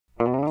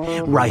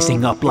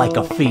rising up like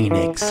a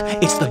phoenix.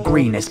 It's the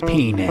greenest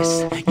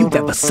penis you've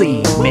ever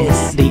seen,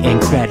 miss. The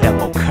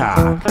incredible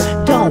cock.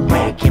 Don't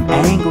make him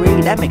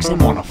angry, that makes him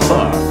wanna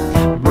fuck.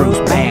 Bruce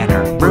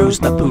Banner, bruise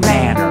the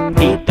punana,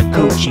 eat the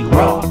coochie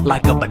raw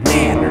like a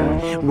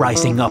banana.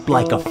 Rising up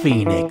like a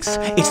phoenix.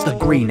 It's the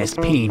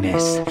greenest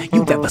penis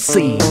you've ever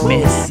seen,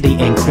 miss. The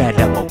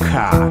incredible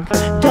cock.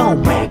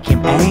 Don't make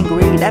him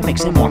angry, that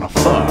makes him wanna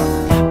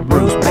fuck.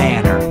 Bruce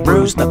Banner,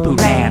 bruise the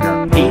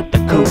punana, eat the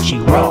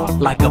coochie raw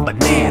like a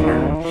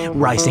banana.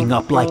 Rising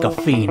up like a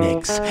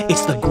phoenix.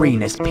 It's the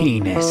greenest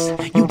penis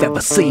you've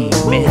ever seen,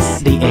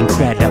 miss. The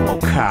incredible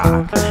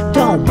cock.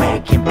 Don't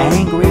make him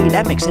angry,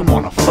 that makes him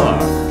wanna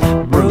fuck.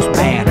 Bruce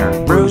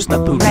Banner, bruise the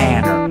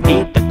punana,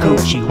 eat the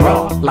coochie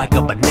raw like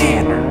a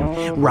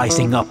banana.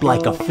 Rising up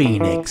like a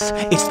phoenix.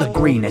 It's the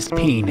greenest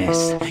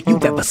penis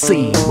you've ever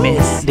seen,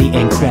 miss. The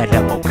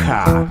incredible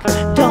cock.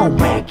 Don't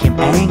make him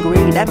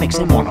angry, that makes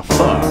him wanna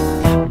fuck.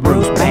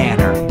 Bruce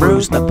Banner,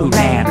 bruise the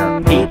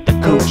punana, eat the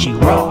coochie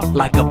raw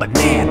like a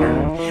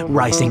banana.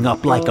 Rising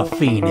up like a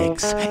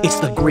phoenix. It's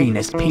the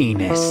greenest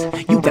penis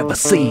you've ever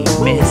seen,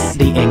 miss.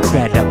 The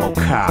incredible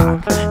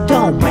cock.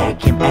 Don't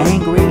make him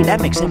angry,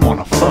 that makes him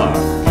wanna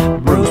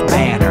fuck. Bruce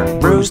Banner,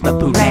 bruise the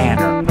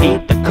punana,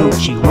 eat the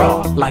coochie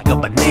raw like a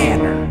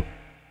banana.